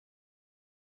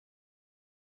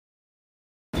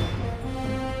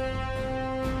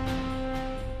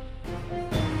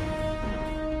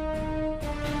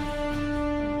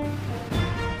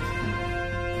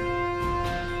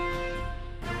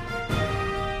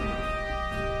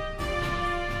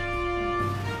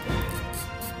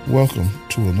Welcome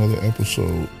to another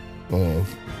episode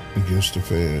of Against the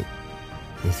Fed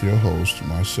with your host,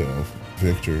 myself,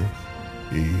 Victor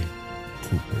E.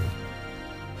 Cooper.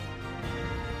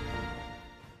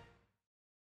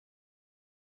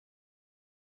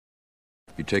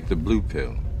 You take the blue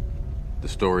pill. The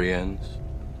story ends.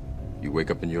 You wake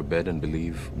up in your bed and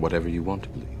believe whatever you want to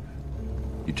believe.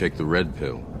 You take the red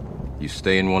pill. You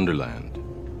stay in Wonderland.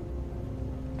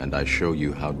 And I show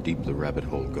you how deep the rabbit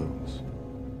hole goes.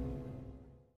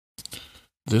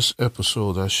 This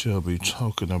episode, I shall be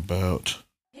talking about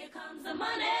Here comes the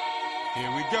money.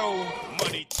 Here we go.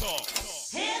 Money talk.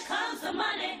 Here comes the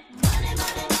money. Money,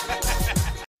 money, money,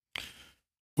 money.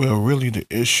 well, really the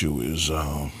issue is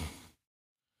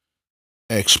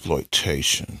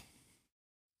exploitation.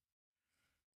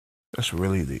 That's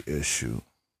really the issue.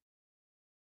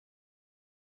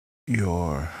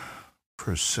 Your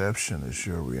perception is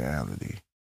your reality.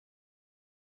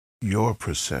 Your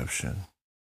perception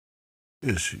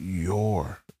is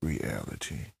your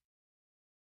reality.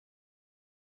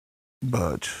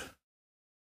 But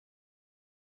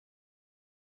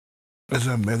as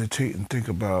I meditate and think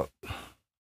about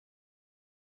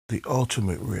the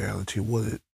ultimate reality, what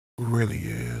it really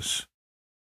is,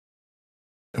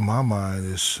 in my mind,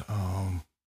 is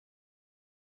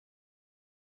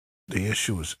the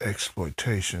issue is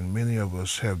exploitation. Many of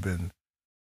us have been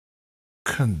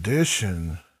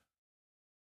conditioned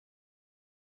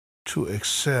to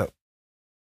accept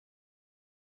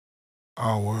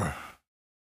our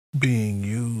being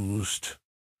used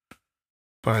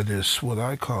by this, what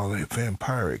I call a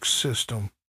vampiric system.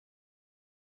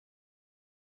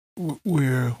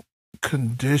 We're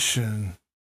conditioned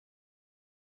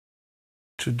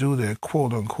to do that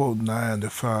quote unquote 9 to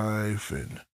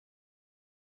 5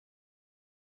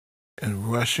 and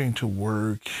rushing to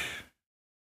work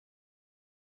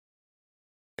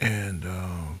and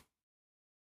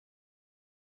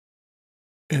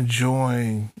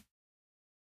enjoying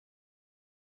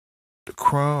the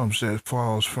crumbs that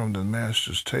falls from the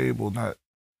master's table, not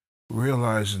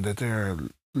realizing that they are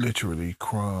literally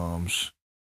crumbs.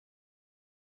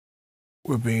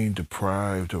 We're being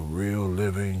deprived of real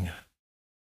living,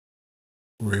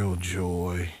 real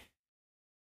joy.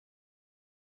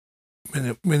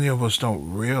 Many of us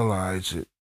don't realize it,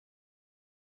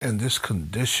 and this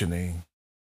conditioning,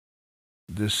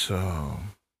 this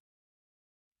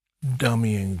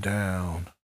dummying down,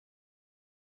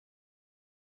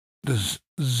 this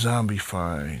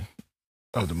zombifying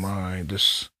of the mind,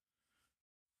 this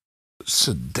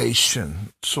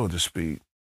sedation, so to speak,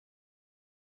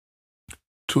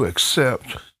 to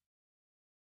accept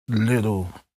little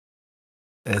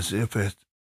as if it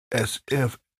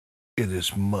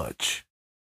is much.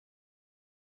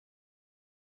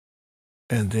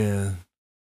 And then,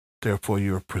 therefore,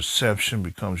 your perception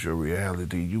becomes your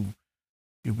reality.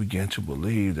 You begin to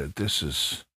believe that this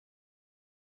is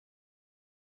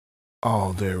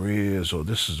all there is, or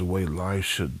this is the way life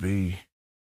should be.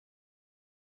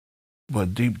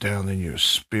 But deep down in your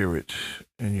spirit,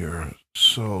 in your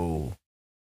soul,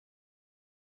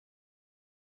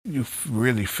 you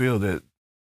really feel that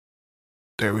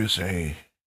there is a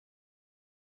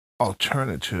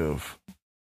alternative,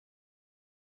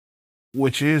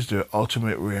 which is the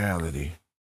ultimate reality.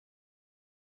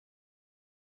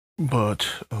 But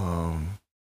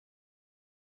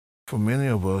for many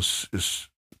of us, it's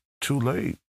too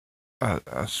late.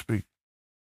 I speak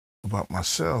about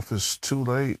myself. It's too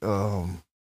late. I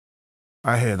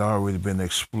had already been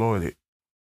exploited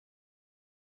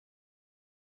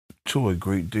to a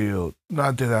great deal.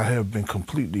 Not that I have been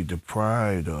completely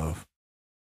deprived of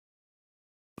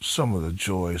some of the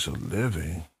joys of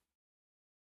living,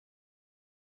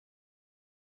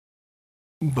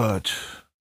 but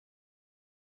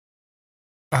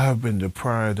I have been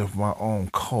deprived of my own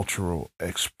cultural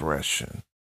expression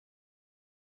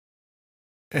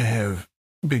and have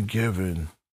been given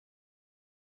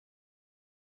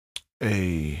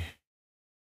a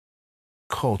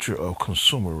culture of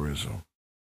consumerism.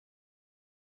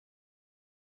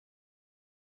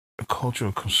 A culture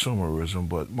of consumerism,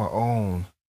 but my own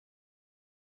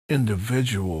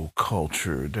individual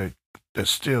culture that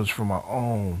stems from my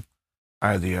own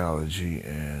ideology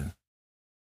and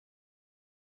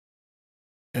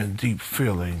deep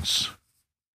feelings.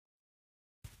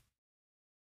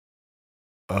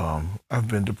 I've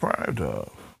been deprived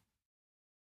of.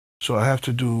 So I have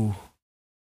to do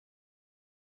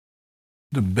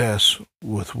the best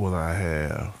with what I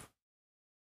have.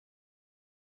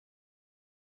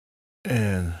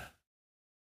 And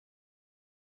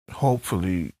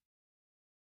hopefully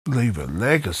leave a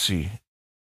legacy.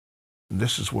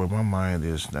 This is where my mind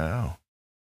is now.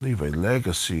 leave a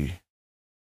legacy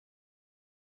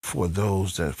for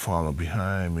those that follow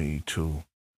behind me to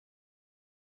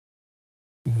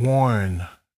warn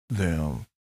them,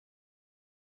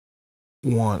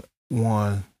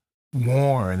 warn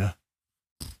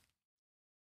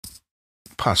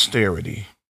posterity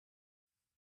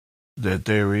that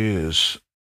there is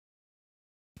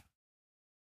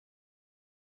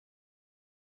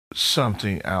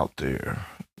something out there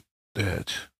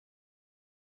that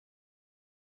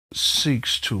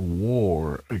seeks to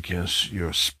war against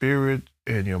your spirit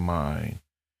and your mind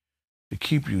to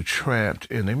keep you trapped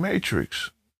in a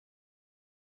matrix,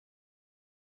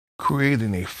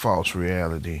 creating a false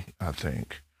reality, I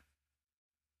think.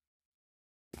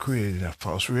 Creating a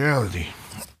false reality.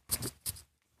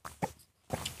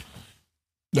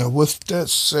 Now, with that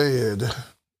said,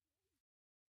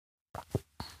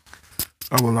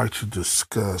 I would like to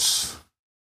discuss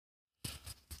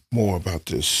more about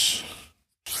this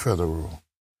Federal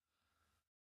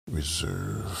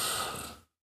Reserve.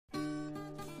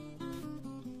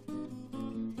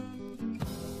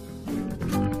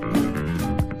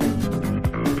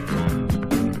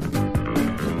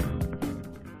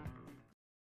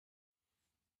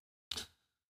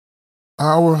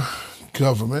 Our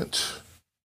government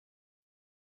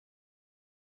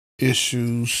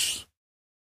issues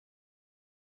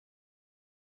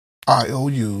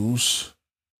IOUs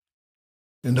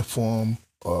in the form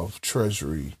of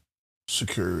Treasury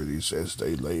securities, as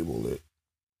they label it.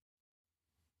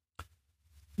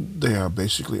 They are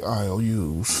basically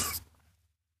IOUs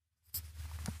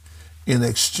in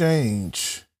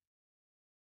exchange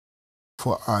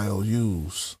for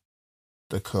IOUs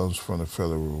that comes from the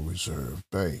Federal Reserve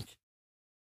Bank.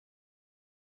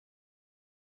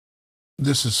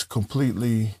 This is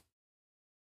completely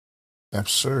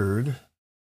absurd,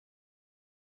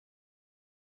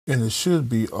 and it should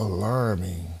be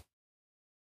alarming.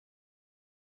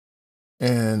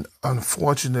 And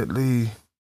unfortunately,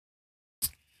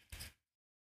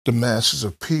 the masses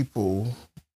of people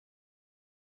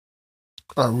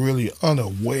are really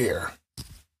unaware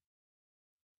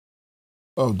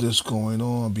of this going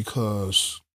on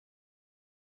because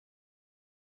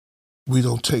we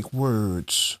don't take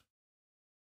words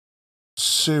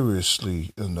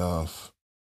seriously enough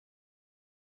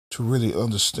to really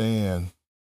understand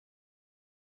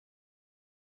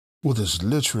what is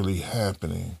literally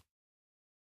happening.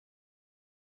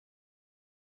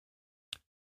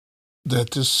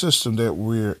 That this system that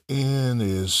we're in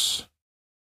is,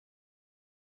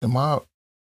 in my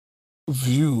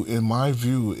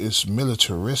view, is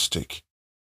militaristic.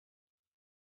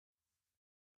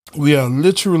 We are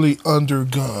literally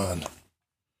undergunned.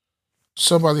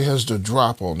 Somebody has to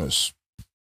drop on us.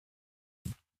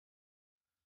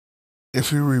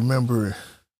 If you remember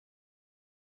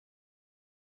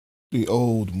the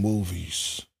old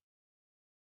movies,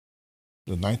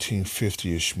 the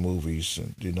 1950-ish movies,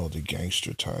 and the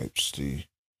gangster types, the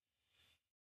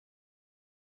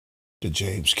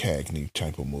James Cagney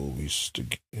type of movies, the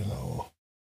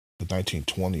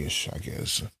 1920-ish, I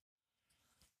guess.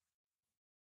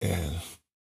 And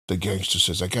the gangster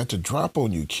says, "I got to drop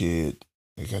on you, kid.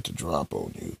 I got to drop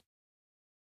on you."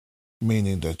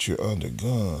 Meaning that you're under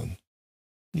gun.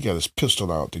 He got his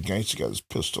pistol out. The gangster got his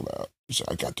pistol out. He said,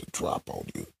 "I got to drop on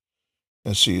you."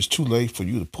 And see, it's too late for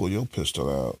you to pull your pistol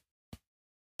out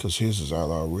because his is out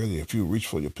already. If you reach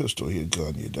for your pistol, he'll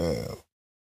gun you down.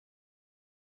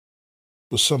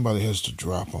 But somebody has to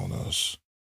drop on us.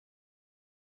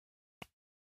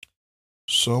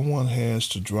 Someone has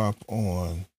to drop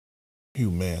on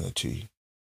humanity.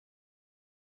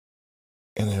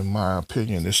 And in my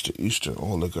opinion, it's the Eastern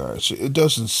oligarchs. It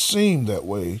doesn't seem that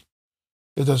way.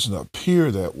 It doesn't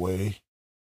appear that way.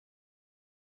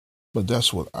 But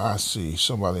that's what I see.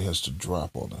 Somebody has to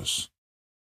drop on us.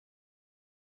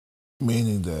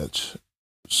 Meaning that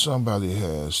somebody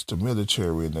has the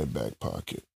military in their back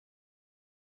pocket.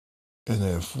 And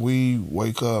if we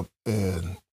wake up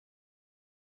and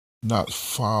not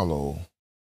follow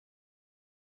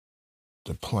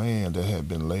the plan that had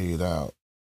been laid out,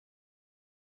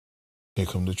 here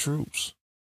come the troops.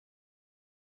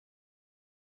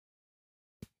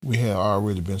 We had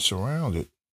already been surrounded.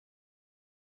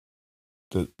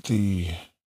 The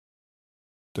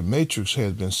matrix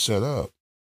had been set up.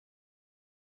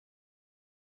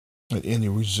 And any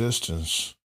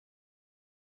resistance,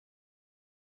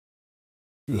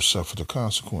 you'll suffer the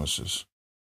consequences.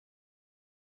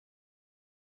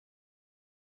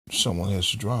 Someone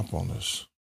has to drop on us.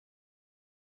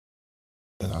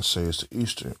 And I say it's the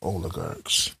Eastern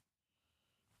oligarchs.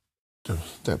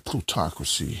 That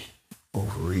plutocracy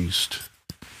over East.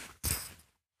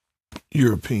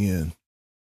 European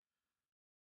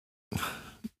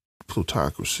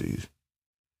plutocracy,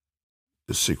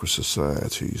 the secret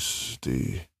societies,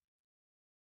 the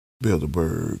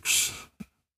Bilderbergs,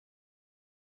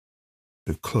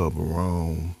 the Club of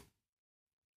Rome,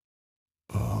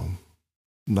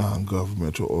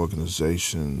 non-governmental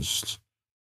organizations,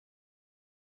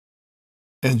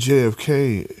 and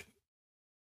JFK,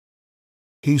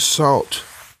 he sought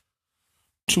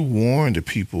to warn the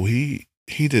people. He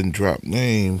didn't drop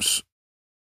names,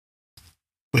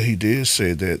 but he did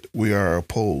say that we are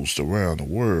opposed around the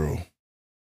world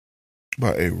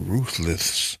by a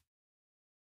ruthless,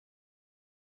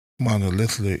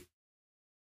 monolithic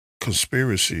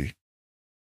conspiracy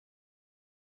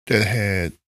that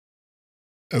had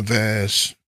a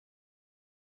vast,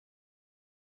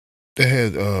 that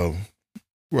had,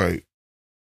 right,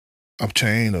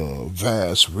 obtained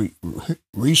vast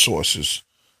resources.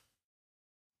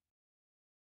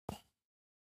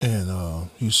 And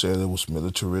he said it was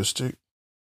militaristic,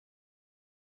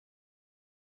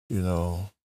 you know,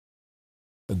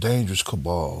 a dangerous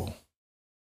cabal.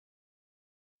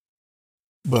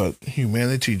 But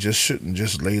humanity just shouldn't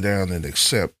just lay down and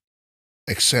accept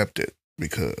it,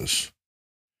 because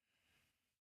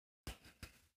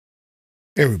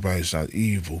everybody's not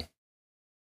evil.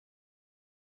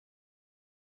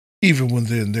 Even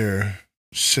within their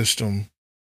system,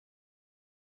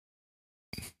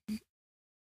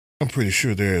 I'm pretty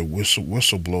sure they're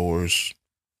whistleblowers,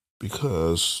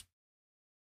 because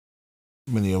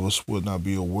many of us would not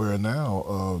be aware now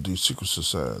of these secret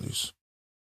societies.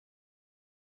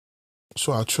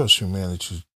 So I trust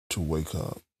humanity to wake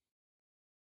up.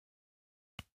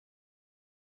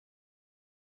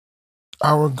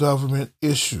 Our government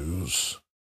issues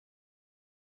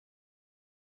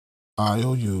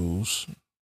IOUs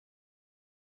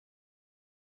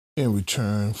in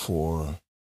return for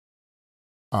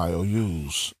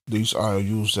IOUs. These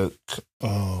IOUs that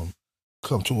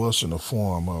come to us in the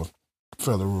form of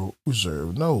Federal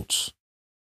Reserve notes.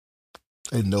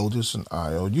 A note is an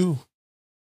IOU.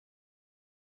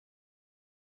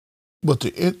 But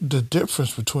the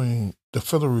difference between the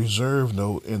Federal Reserve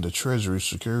note and the Treasury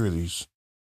securities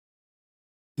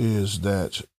is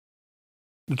that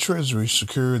the Treasury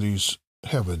securities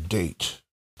have a date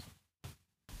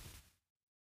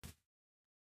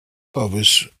of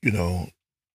its,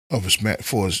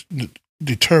 for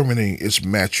determining its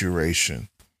maturation.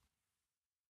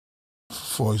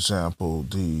 For example,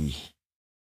 the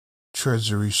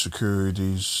Treasury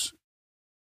securities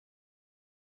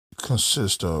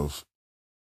consist of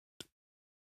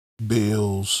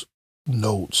bills,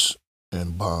 notes,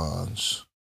 and bonds.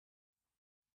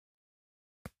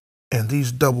 And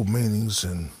these double meanings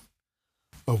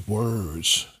of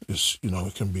words is,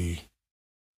 it can be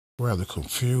rather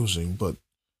confusing, but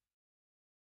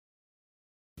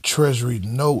Treasury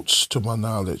notes, to my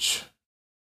knowledge,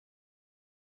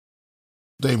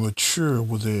 they mature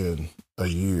within a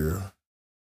year,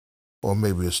 or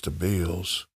maybe it's the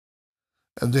bills.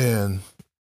 And then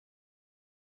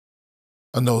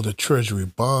I know the Treasury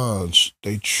bonds,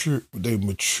 they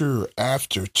mature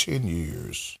after 10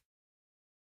 years.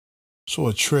 So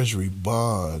a Treasury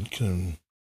bond can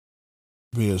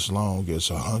be as long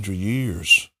as 100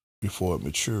 years before it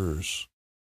matures.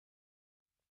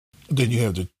 Then you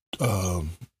have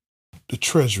the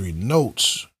Treasury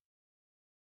notes.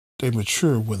 They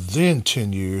mature within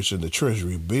 10 years, and the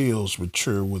Treasury bills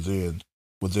mature within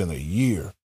a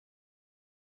year.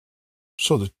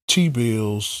 So the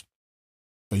T-bills,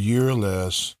 a year or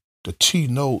less, the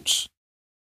T-notes,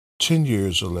 10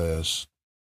 years or less,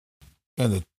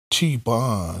 and the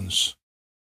T-bonds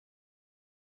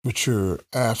mature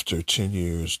after 10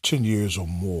 years or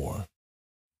more,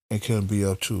 and can be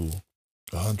up to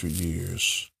 100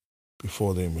 years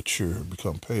before they mature,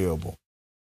 become payable.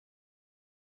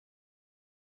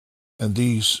 And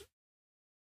these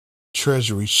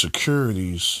Treasury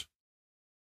securities,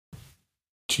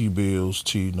 T-bills,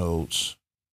 T-notes,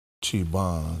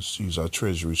 T-bonds, these are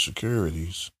Treasury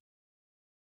securities.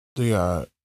 They are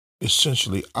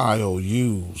essentially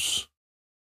IOUs,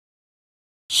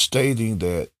 stating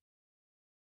that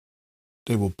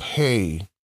they will pay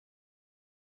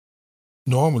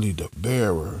normally the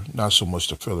bearer, not so much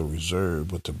the Federal Reserve,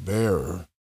 but the bearer.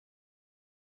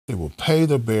 They will pay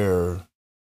the bearer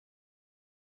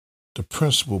the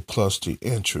principal plus the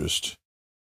interest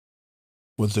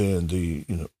within the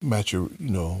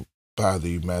by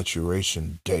the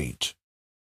maturation date.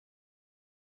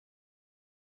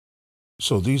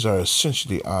 So these are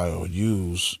essentially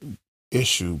IOUs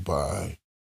issued by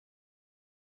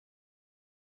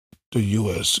the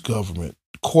U.S. government,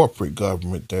 corporate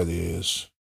government, that is,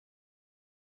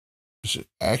 It's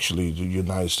actually, the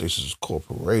United States is a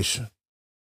corporation.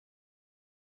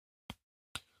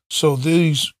 So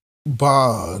these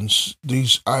bonds,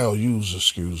 these IOUs,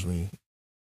 excuse me,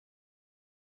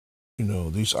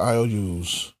 these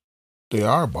IOUs, they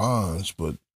are bonds,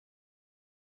 but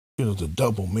the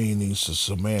double meanings, the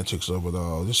semantics of it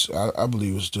all. This, I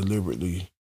believe, is deliberately.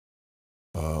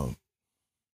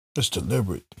 It's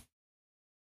deliberate.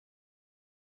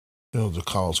 To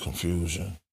cause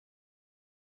confusion.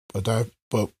 But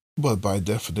by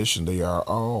definition, they are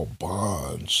all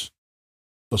bonds.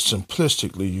 But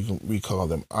simplistically, we call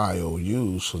them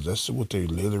IOUs, so that's what they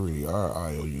literally are,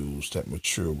 IOUs that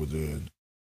mature within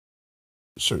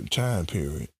a certain time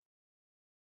period.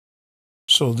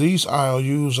 So these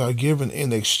IOUs are given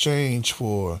in exchange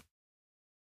for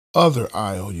other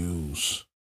IOUs,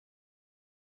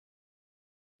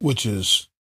 which is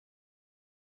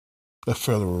the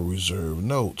Federal Reserve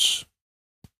notes,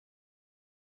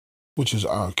 which is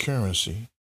our currency.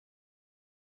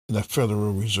 And the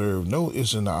Federal Reserve note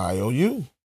is an IOU,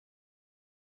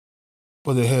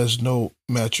 but it has no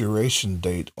maturation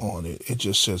date on it. It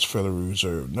just says Federal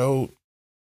Reserve note,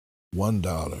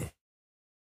 $1.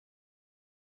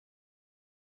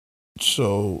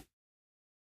 So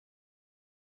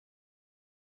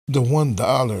the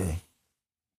 $1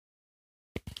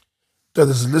 that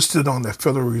is listed on the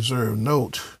Federal Reserve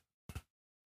note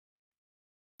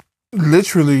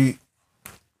literally,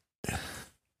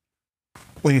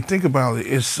 when you think about it,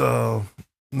 it's not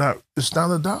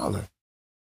a dollar.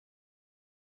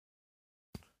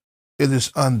 It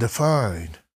is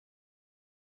undefined.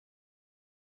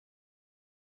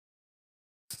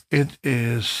 It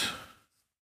is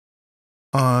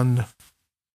undefined.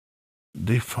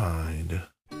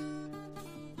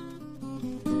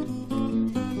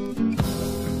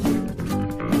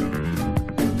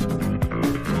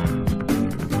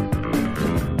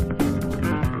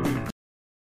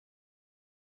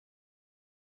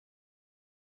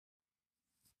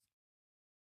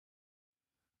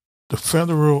 The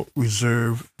Federal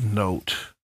Reserve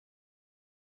note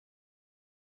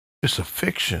is a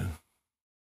fiction.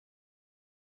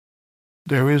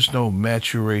 There is no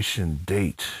maturation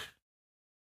date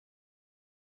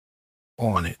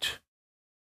on it.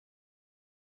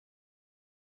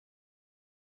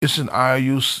 It's an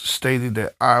IOU stating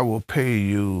that I will pay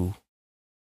you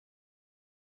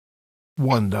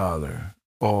 $1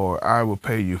 or I will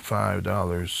pay you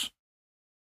 $5.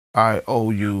 I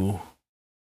owe you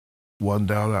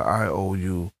 $1, I owe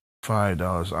you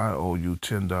 $5, I owe you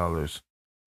 $10.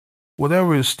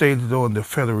 Whatever is stated on the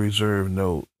Federal Reserve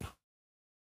note.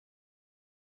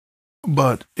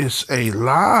 But it's a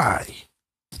lie.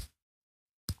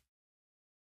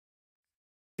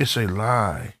 It's a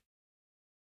lie.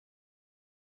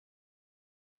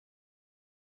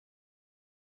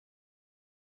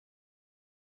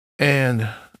 And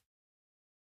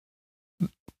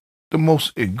the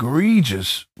most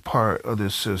egregious part of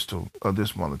this system, of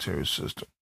this monetary system,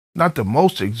 not the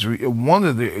most egregious, one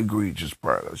of the egregious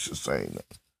part, I should say.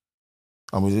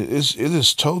 I mean, it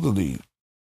is totally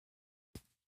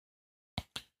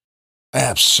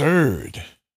absurd.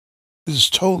 It is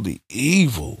totally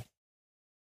evil.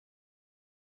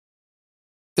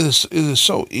 It is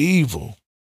so evil.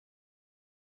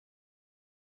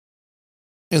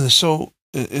 And it's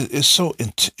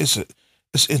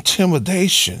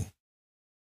intimidation.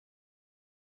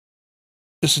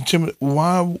 It's intimidation.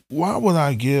 Why would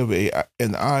I give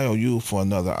an IOU for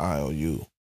another IOU?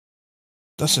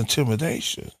 That's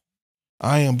intimidation.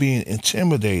 I am being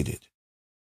intimidated.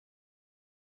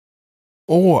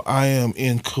 Or I am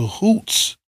in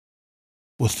cahoots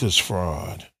with this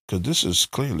fraud, because this is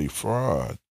clearly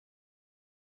fraud.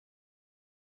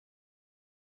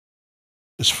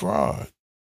 It's fraud.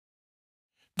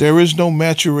 There is no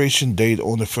maturation date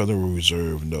on the Federal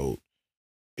Reserve note.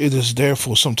 It is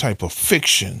therefore some type of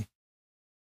fiction.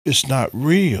 It's not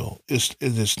real. It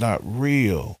is not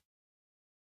real.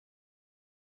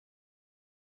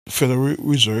 The Federal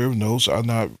Reserve notes are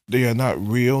not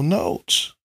real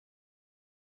notes.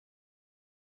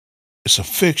 It's a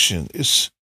fiction. It's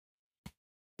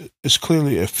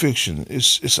clearly a fiction.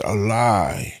 It's a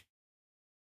lie.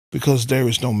 Because there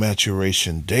is no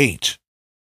maturation date.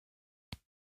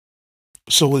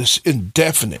 So it's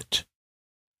indefinite.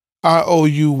 I owe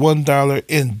you $1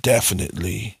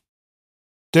 indefinitely.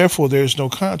 Therefore, there is no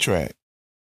contract.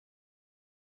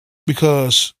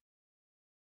 Because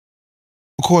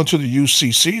according to the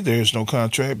UCC, there is no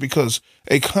contract, because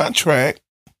a contract,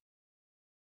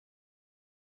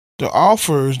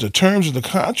 the terms of the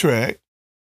contract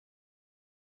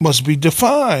must be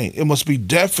defined. It must be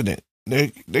definite. There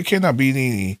cannot be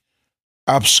any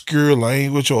obscure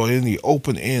language or any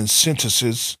open-end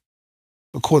sentences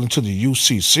according to the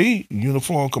UCC,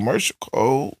 Uniform Commercial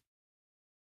Code.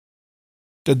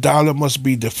 The dollar must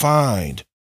be defined.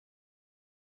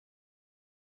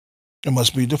 It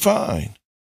must be defined.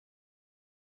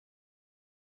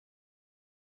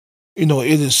 You know,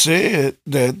 it is said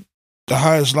that the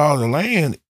highest law of the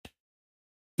land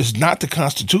is not the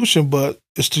Constitution, but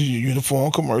it's the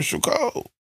Uniform Commercial Code.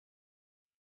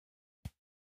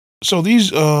 So these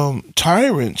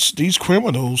tyrants, these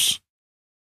criminals,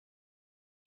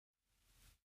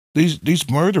 these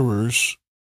murderers,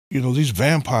 you know, these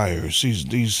vampires,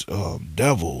 these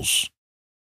devils,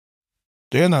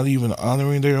 they're not even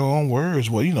honoring their own words.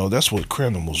 Well, you know, that's what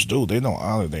criminals do. They don't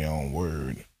honor their own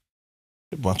word.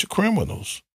 They're a bunch of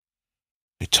criminals.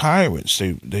 They tyrants.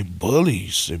 They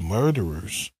bullies. They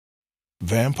murderers.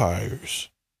 Vampires.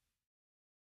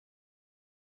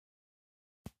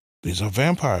 These are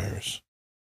vampires.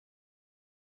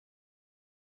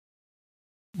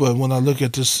 But when I look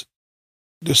at this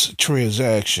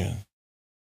transaction,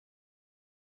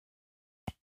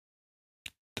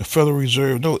 the Federal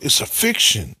Reserve, no, it's a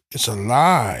fiction. It's a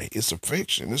lie. It's a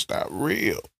fiction. It's not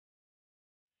real.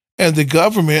 And the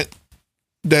government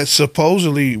that's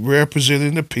supposedly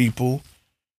representing the people,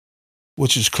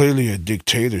 which is clearly a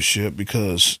dictatorship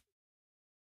because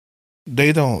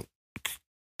they don't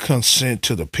consent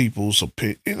to the people's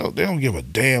opinion. You know, they don't give a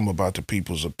damn about the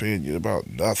people's opinion about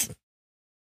nothing.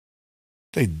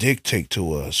 They dictate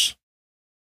to us.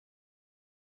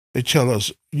 They tell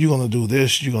us, you're going to do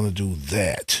this, you're going to do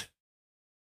that.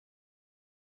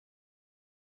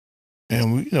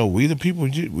 And we, you know, we the people,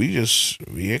 we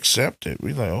accept it.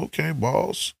 We like, okay,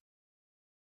 boss.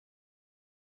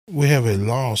 We have a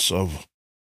loss of,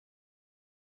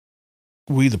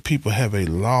 we the people have a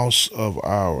loss of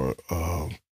our,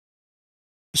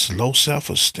 it's low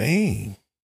self-esteem.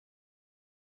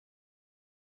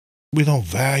 We don't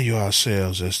value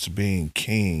ourselves as to being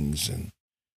kings and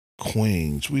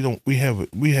queens. We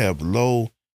have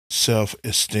low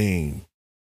self-esteem.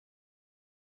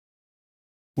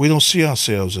 We don't see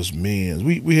ourselves as men.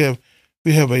 We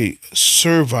have a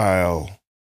servile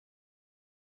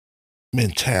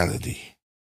mentality.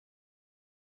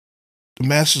 The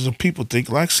masses of people think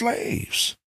like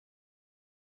slaves.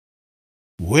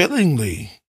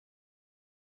 Willingly,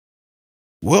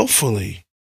 willfully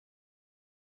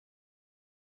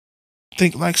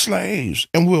think like slaves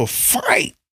and will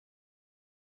fight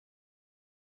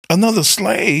another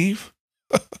slave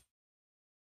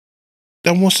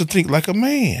that wants to think like a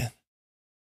man,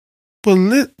 but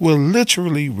will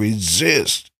literally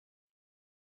resist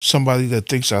somebody that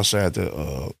thinks outside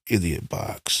the idiot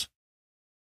box.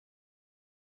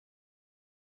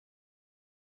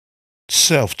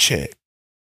 Self-check.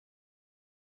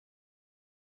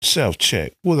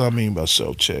 Self-check. What do I mean by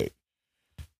self-check?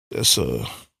 That's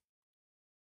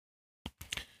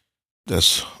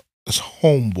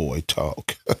homeboy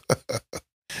talk.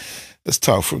 Let's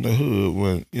talk from the hood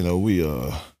when, you know, we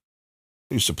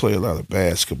used to play a lot of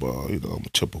basketball. You know, I'm a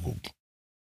typical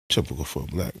for a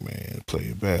black man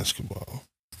playing basketball.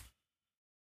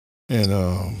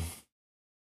 And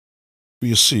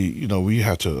you see, you know, we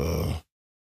have to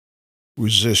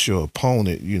resist your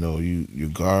opponent, you know, you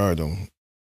guard them.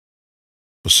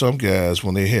 But some guys,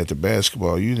 when they had the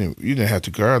basketball, you didn't have to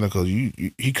guard him because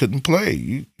he couldn't play.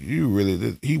 You really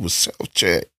did. He was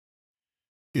self-checked.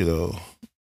 You know,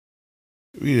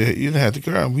 you didn't have to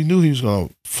guard him. We knew he was gonna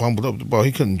fumble up the ball.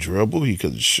 He couldn't dribble. He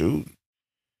couldn't shoot.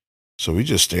 So we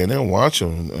just stand there and watch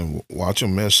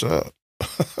him mess up.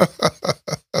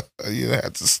 You didn't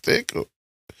have to stick him.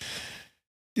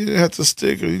 You didn't have to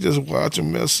stick him. You just watch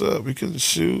him mess up. He couldn't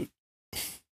shoot.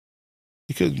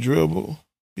 He couldn't dribble.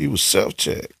 He was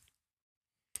self-checked.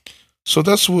 So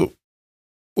that's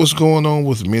what's going on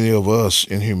with many of us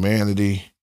in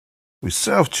humanity. We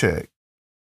self-check.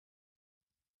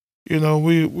 You know,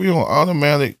 we on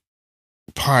automatic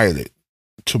pilot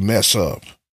to mess up.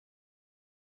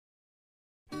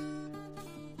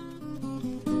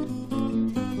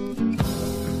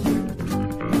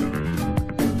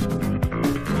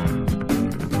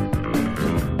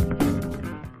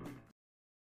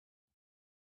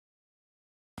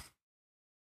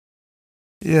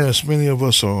 Yes, many of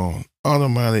us are on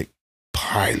automatic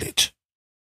pilot.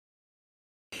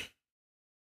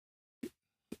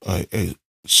 A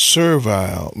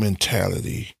servile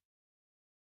mentality.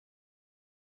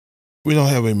 We don't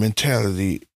have a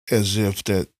mentality as if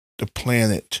that the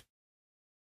planet,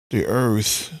 the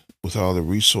earth, with all the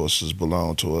resources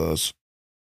belong to us,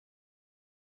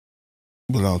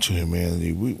 belong to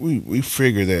humanity. We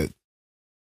figure that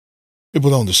It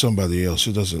belongs to somebody else.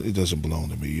 It doesn't belong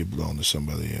to me. It belongs to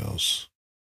somebody else.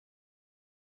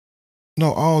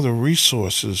 No, all the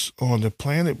resources on the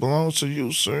planet belongs to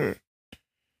you, sir.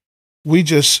 We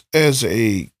just, as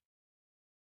a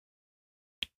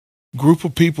group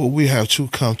of people, we have to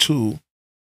come to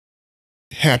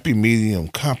happy medium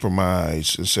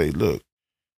compromise and say, look,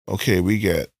 okay, we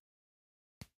got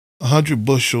 100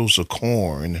 bushels of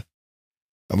corn,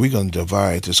 and we're going to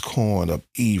divide this corn up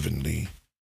evenly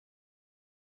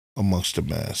amongst the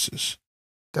masses.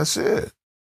 That's it.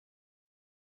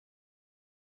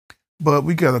 But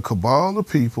we got a cabal of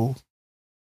people.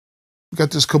 We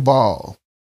got this cabal.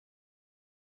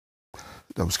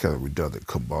 That was kind of redundant,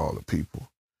 cabal of people.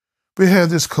 We have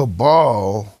this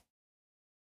cabal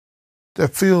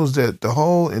that feels that the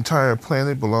whole entire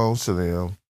planet belongs to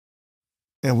them,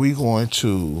 and we're going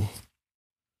to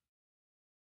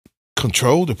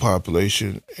control the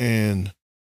population and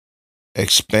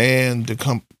expand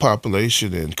the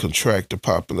population and contract the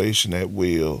population at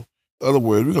will. In other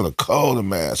words, we're going to call the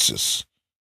masses.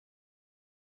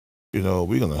 You know,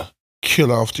 we're going to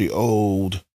kill off the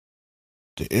old,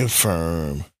 the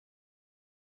infirm,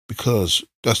 because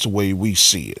that's the way we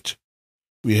see it.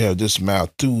 We have this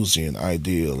Malthusian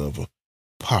ideal of a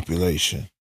population.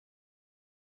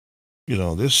 You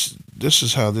know, this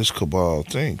is how this cabal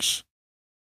thinks.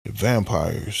 The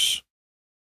vampires.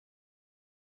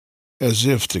 As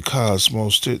if the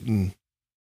cosmos didn't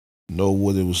know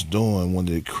what it was doing when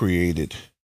it created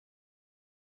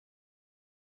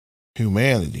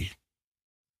humanity.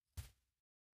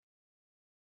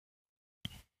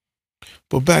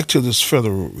 But back to this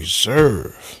Federal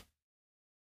Reserve.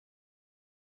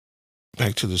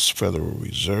 Back to this Federal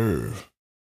Reserve.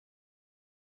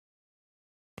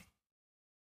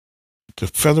 The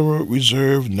Federal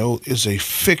Reserve note is a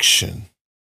fiction.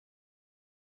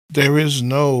 There is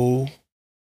no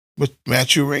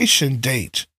maturation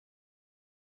date.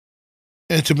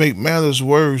 And to make matters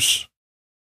worse,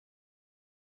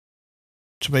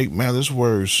 the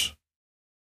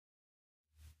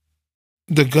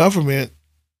government,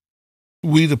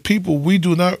 we the people, we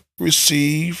do not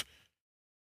receive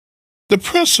the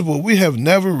principal. We have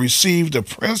never received the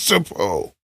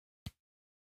principal.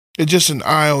 It's just an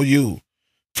IOU.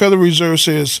 Federal Reserve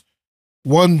says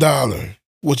 $1,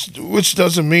 which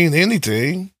doesn't mean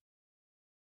anything.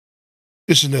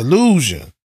 It's an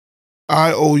illusion.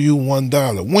 I owe you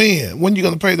 $1. When? When are you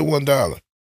going to pay the $1?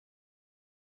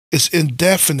 It's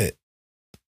indefinite.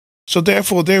 So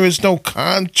therefore, there is no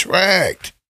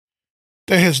contract.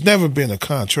 There has never been a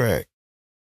contract.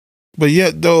 But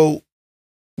yet, though,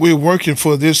 we're working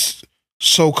for this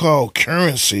so-called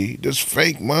currency, this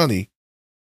fake money,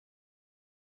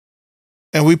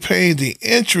 and we pay the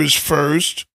interest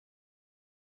first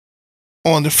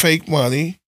on the fake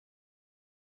money,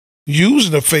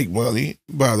 using the fake money,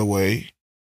 by the way,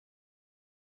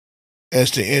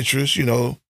 as the interest, you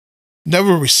know,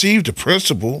 never received the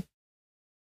principal,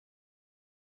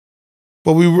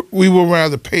 but we will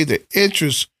rather pay the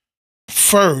interest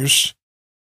first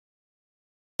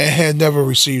and had never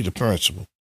received the principal.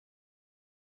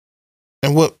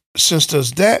 And what sense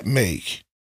does that make?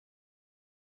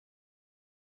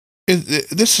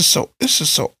 This is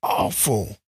so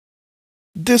awful.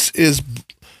 This is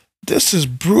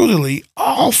brutally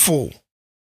awful.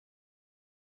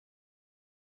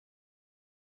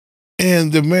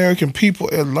 And the American people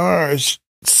at large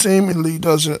seemingly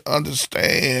doesn't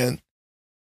understand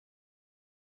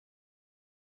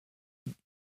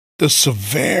the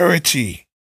severity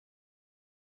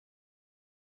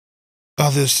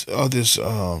of this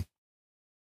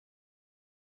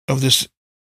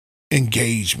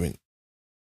engagement.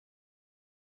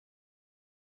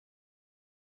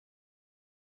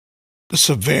 The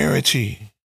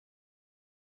severity.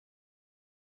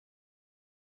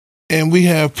 And we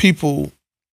have people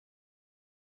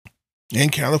in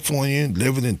California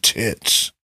living in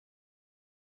tents.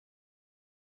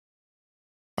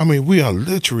 I mean, we are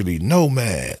literally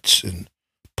nomads and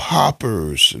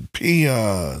paupers and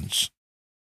peons.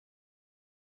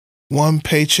 One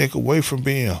paycheck away from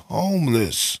being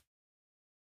homeless.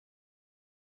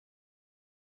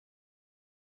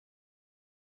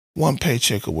 One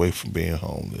paycheck away from being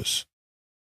homeless.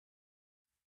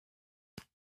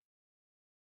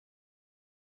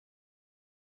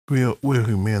 Will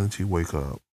humanity wake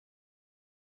up?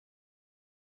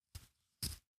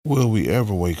 Will we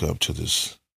ever wake up to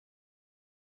this?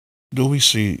 Do we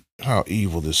see how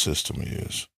evil this system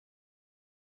is?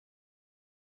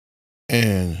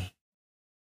 And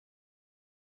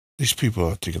these people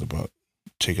are thinking about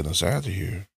taking us out of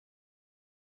here.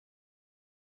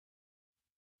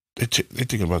 They're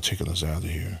thinking about taking us out of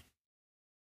here.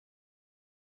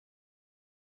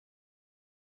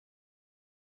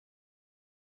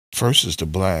 First is the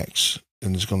blacks,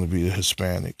 and it's going to be the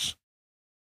Hispanics.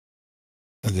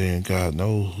 And then God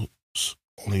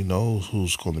only knows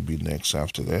who's going to be next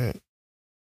after that.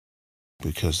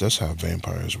 Because that's how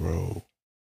vampires roll.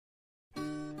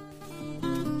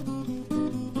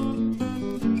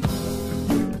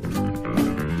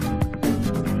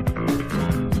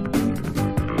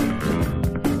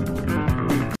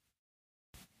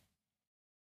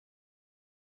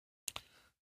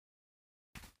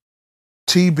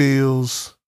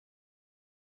 T-bills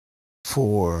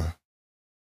for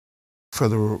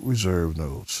Federal Reserve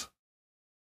notes.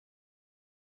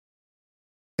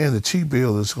 And the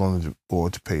T-bill is going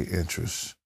to pay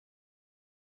interest.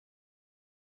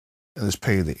 And it's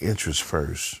paying the interest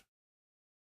first.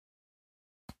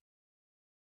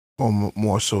 Or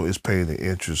more so, it's paying the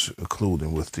interest,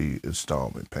 including with the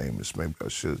installment payments. Maybe I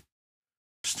should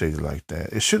state it like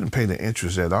that. It shouldn't pay the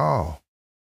interest at all,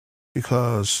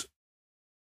 because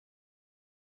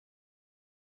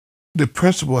the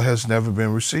principal has never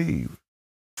been received.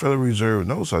 Federal Reserve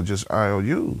notes are just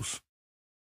IOUs.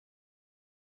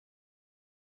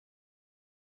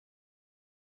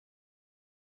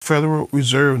 Federal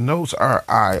Reserve notes are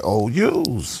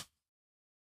IOUs.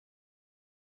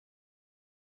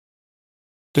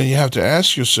 Then you have to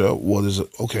ask yourself, what is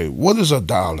a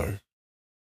dollar?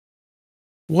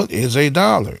 What is a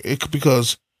dollar?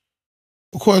 Because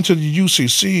according to the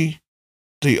UCC,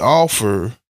 the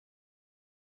offer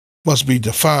must be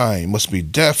defined, must be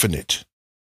definite.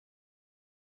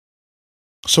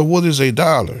 So what is a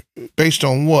dollar? Based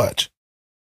on what?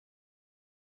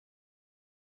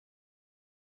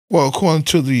 Well, according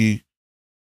to the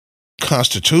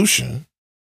Constitution,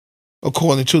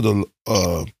 according to the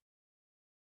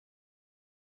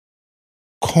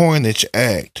Coinage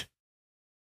Act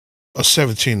of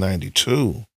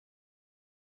 1792,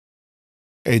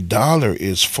 a dollar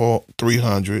is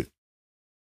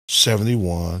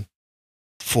 371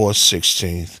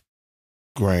 4/16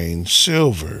 grain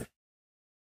silver.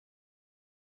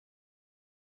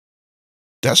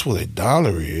 That's what a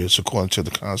dollar is, according to the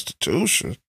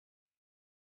Constitution.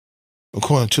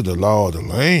 According to the law of the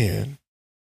land.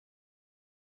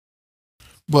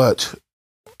 But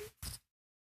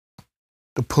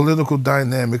the political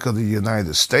dynamic of the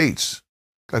United States,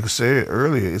 like I said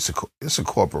earlier, it's a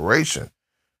corporation.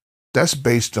 That's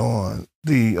based on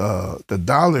the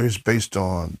dollar is based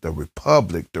on the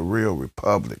republic, the real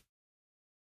republic.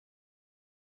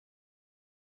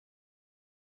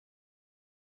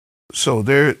 So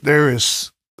there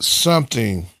is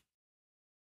something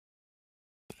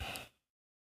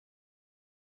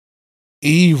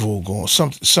evil going,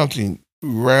 something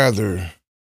rather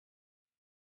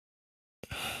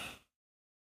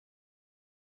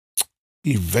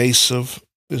evasive.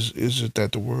 Is it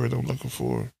that the word I'm looking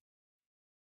for?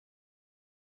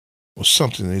 Well,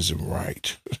 something isn't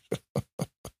right.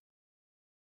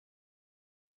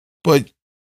 But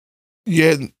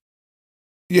yet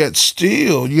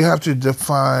still, you have to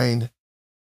define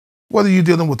whether you're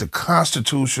dealing with the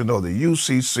Constitution or the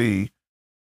UCC,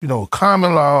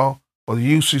 common law or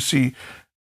the UCC.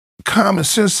 Common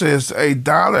sense says a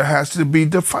dollar has to be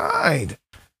defined.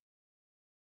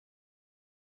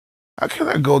 How can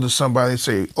I go to somebody and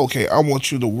say, okay, I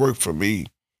want you to work for me.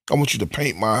 I want you to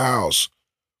paint my house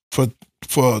for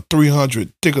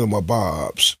 300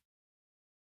 thickamabobs.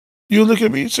 You look at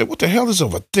me and say, what the hell is a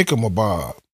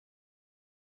thickamabob?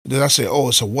 Then I say, oh,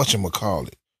 it's a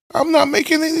whatchamacallit. I'm not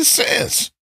making any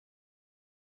sense.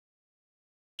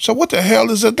 So what the hell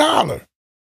is a dollar?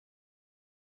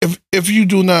 If you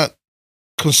do not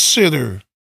consider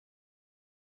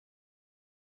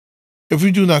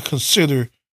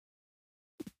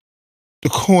the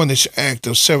Coinage Act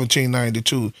of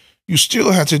 1792, you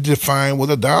still have to define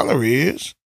what a dollar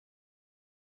is.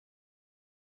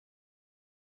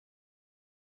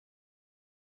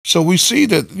 So we see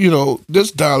that,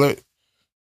 this dollar,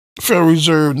 Federal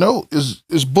Reserve note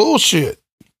is bullshit.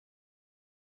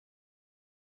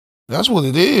 That's what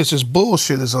it is. It's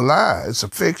bullshit. It's a lie. It's a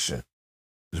fiction.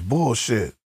 It's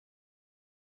bullshit.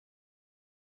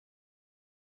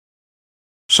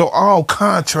 So all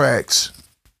contracts,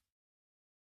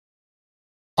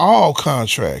 I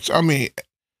mean,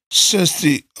 since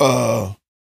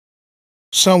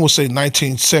some would say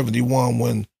 1971,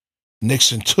 when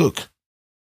Nixon took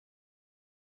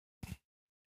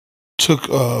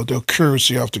the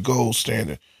currency off the gold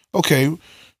standard. Okay,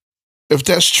 if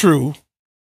that's true,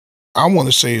 I want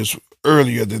to say it's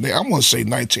earlier than that. I want to say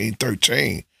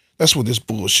 1913. That's when this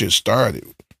bullshit started.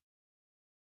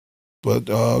 But,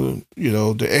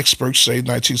 the experts say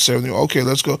 1970. Okay,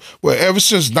 let's go. Well, ever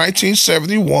since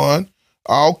 1971,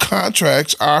 all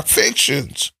contracts are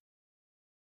fictions.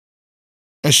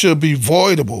 and should be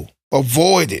voidable,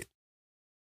 avoided.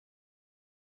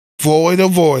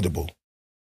 Avoidable.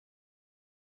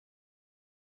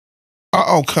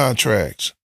 All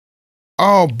contracts,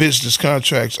 all business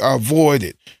contracts are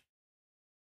voided.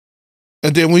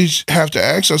 And then we have to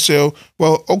ask ourselves,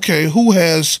 well, okay, who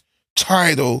has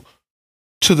title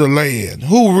to the land?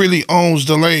 Who really owns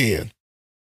the land?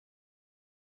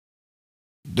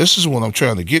 This is what I'm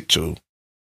trying to get to.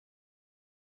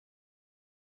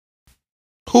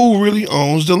 Who really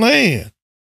owns the land?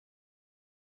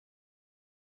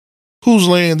 Whose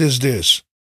land is this?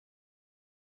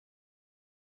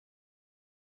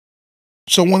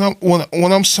 So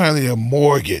when I'm signing a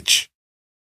mortgage,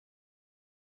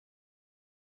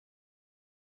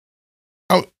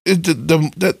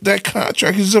 that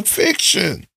contract is a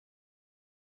fiction.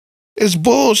 It's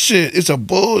bullshit. It's a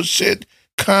bullshit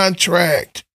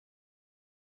contract.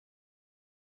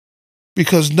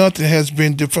 Because nothing has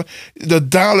been defined. The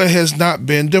dollar has not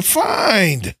been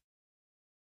defined.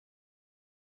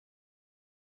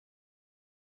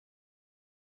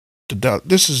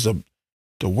 This is the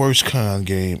worst con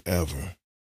game ever.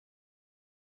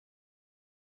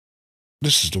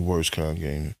 This is the worst con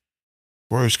game.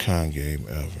 Worst con game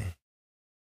ever.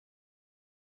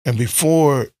 And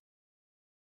before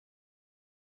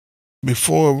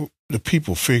the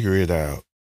people figure it out,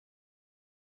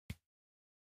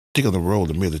 they're going to roll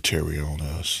the military on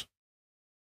us.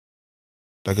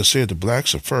 Like I said, the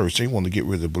blacks are first. They want to get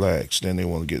rid of the blacks. Then they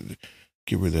want to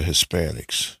get rid of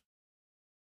Hispanics.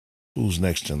 Who's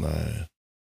next in line?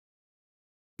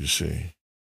 You see.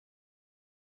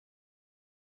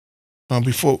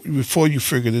 Before you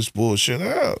figure this bullshit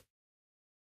out,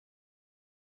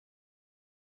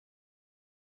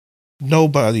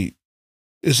 nobody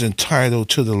is entitled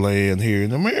to the land here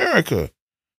in America.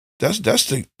 That's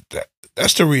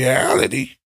the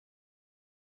reality.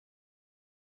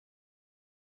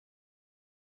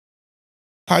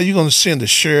 How you gonna send the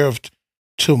sheriff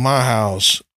to my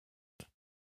house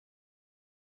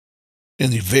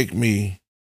and evict me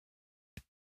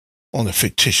on a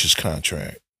fictitious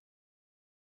contract?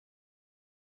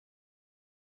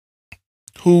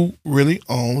 Who really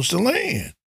owns the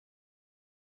land?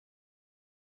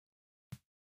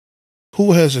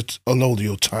 Who has a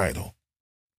allodial title?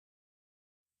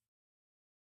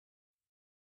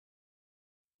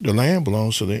 The land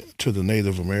belongs to the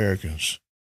Native Americans.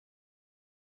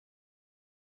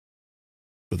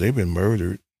 But they've been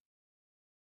murdered,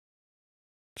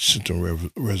 sent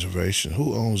on reservation.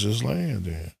 Who owns this land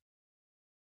then?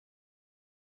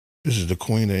 Is it the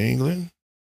Queen of England?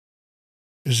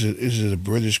 Is it a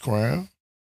British Crown?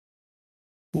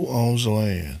 Who owns the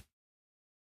land?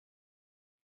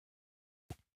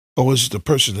 Or is it the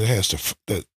person that has to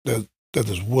that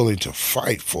is willing to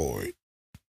fight for it?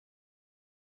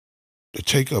 To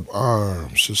take up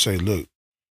arms to say, look,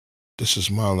 this is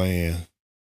my land.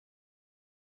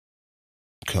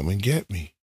 Come and get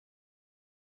me.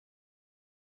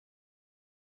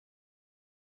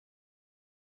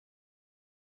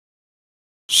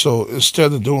 So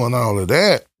instead of doing all of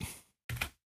that,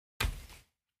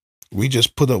 we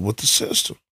just put up with the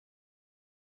system.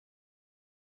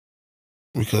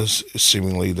 Because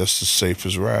seemingly that's the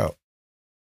safest route.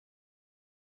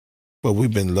 But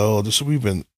we've been lulled, so we've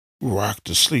been rocked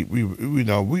to sleep. We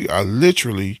are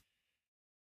literally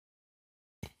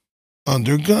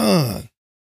undergone.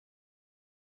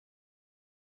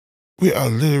 We are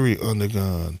literally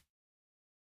undergone.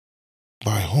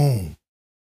 By whom?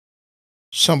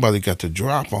 Somebody got the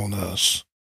drop on us.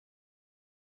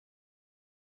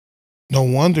 No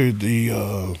wonder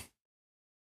the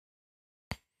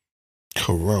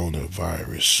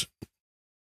coronavirus.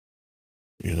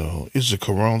 Is it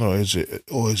corona or is it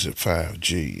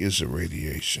 5G? Is it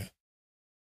radiation?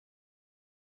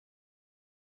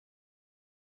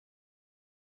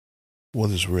 What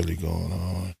is really going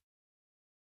on?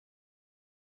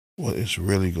 What is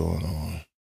really going on?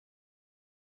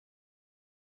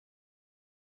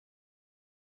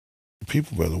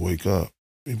 People better wake up.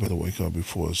 They better wake up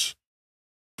before it's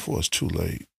too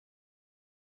late.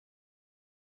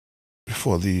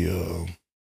 Before the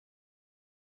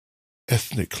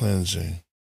ethnic cleansing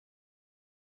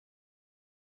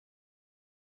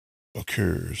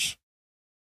occurs.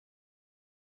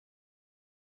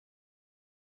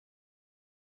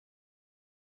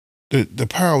 The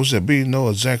powers that be know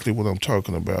exactly what I'm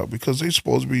talking about because they're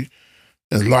supposed to be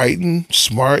enlightened,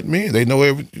 smart men. They know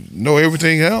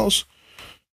everything else.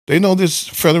 They know this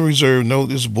Federal Reserve know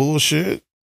this bullshit.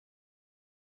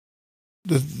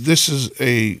 This is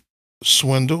a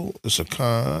swindle. It's a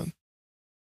con.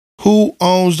 Who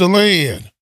owns the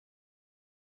land?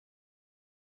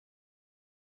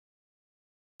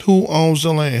 Who owns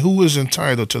the land? Who is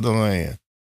entitled to the land?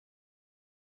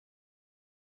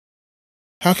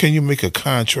 How can you make a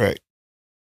contract?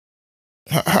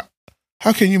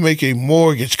 How can you make a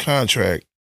mortgage contract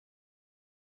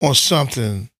on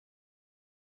something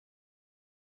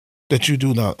that you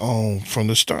do not own from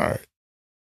the start?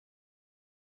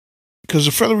 Because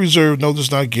the Federal Reserve Note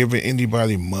is not giving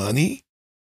anybody money,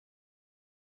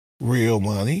 real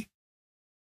money.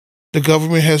 The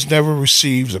government has never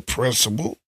received the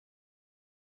principal.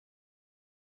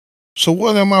 So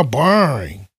what am I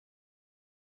borrowing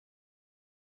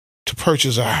to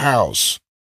purchase a house?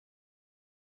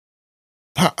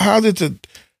 How did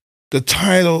the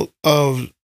title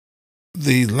of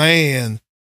the land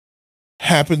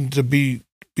happen to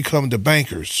become the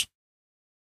bankers?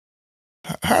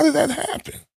 How did that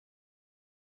happen?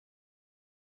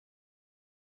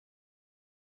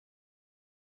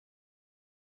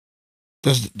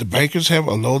 Does the bankers have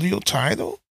allodial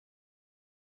title?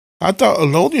 I thought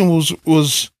allodium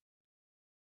was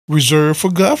reserved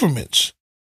for governments.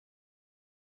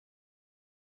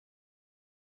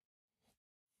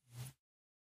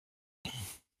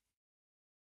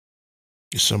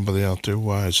 Is somebody out there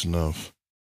wise enough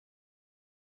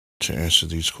to answer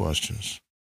these questions?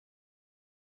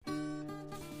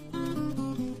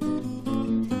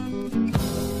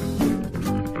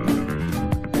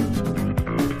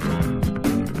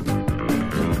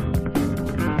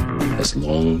 As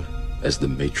long as the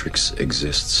Matrix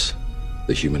exists,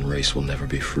 the human race will never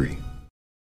be free.